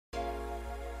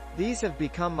These have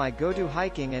become my go-to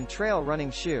hiking and trail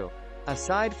running shoe.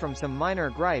 Aside from some minor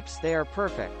gripes, they are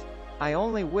perfect. I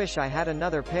only wish I had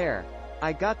another pair.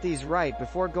 I got these right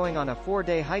before going on a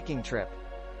 4-day hiking trip.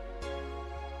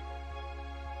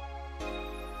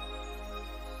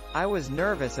 I was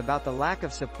nervous about the lack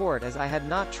of support as I had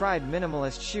not tried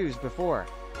minimalist shoes before.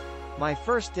 My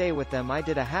first day with them, I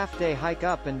did a half-day hike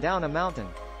up and down a mountain.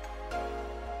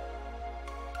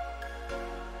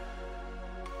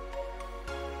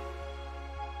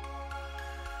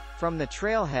 From the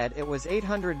trailhead it was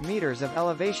 800 meters of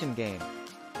elevation gain.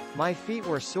 My feet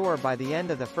were sore by the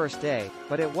end of the first day,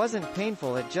 but it wasn't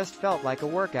painful, it just felt like a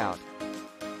workout.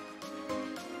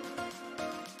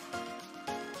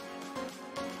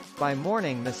 By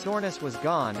morning the soreness was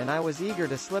gone and I was eager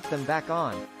to slip them back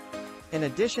on. In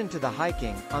addition to the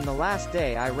hiking, on the last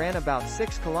day I ran about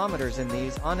 6 kilometers in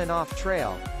these on and off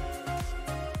trail.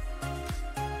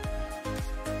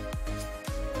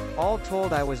 All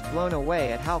told, I was blown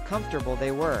away at how comfortable they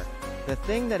were. The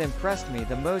thing that impressed me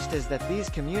the most is that these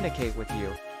communicate with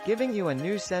you, giving you a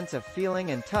new sense of feeling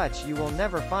and touch you will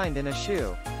never find in a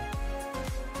shoe.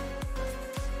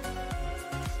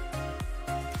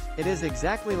 It is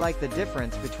exactly like the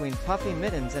difference between puffy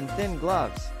mittens and thin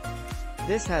gloves.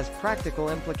 This has practical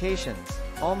implications.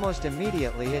 Almost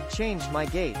immediately it changed my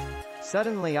gait.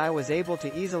 Suddenly I was able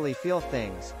to easily feel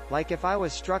things, like if I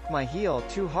was struck my heel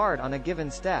too hard on a given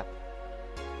step.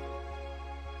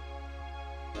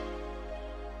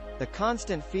 The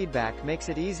constant feedback makes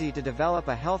it easy to develop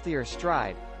a healthier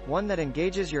stride, one that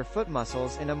engages your foot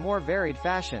muscles in a more varied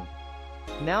fashion.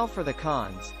 Now for the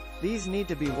cons. These need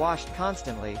to be washed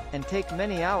constantly, and take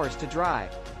many hours to dry.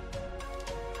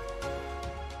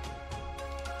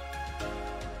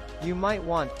 You might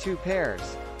want 2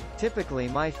 pairs. Typically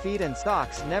my feet and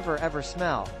socks never ever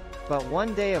smell. But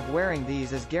one day of wearing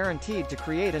these is guaranteed to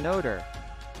create an odor.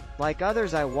 Like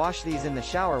others, I wash these in the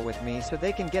shower with me so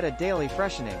they can get a daily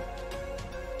freshening.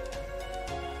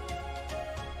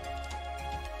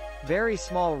 Very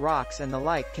small rocks and the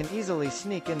like can easily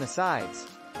sneak in the sides.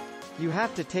 You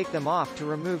have to take them off to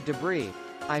remove debris.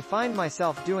 I find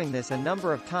myself doing this a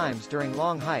number of times during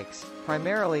long hikes,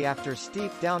 primarily after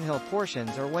steep downhill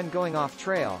portions or when going off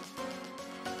trail.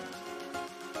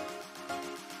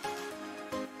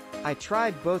 I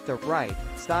tried both the right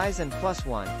size and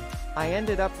 +1. I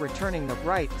ended up returning the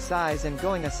right size and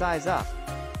going a size up.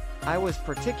 I was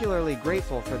particularly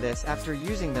grateful for this after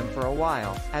using them for a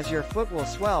while, as your foot will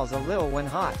swells a little when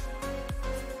hot.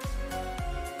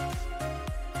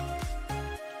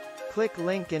 Click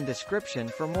link in description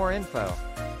for more info.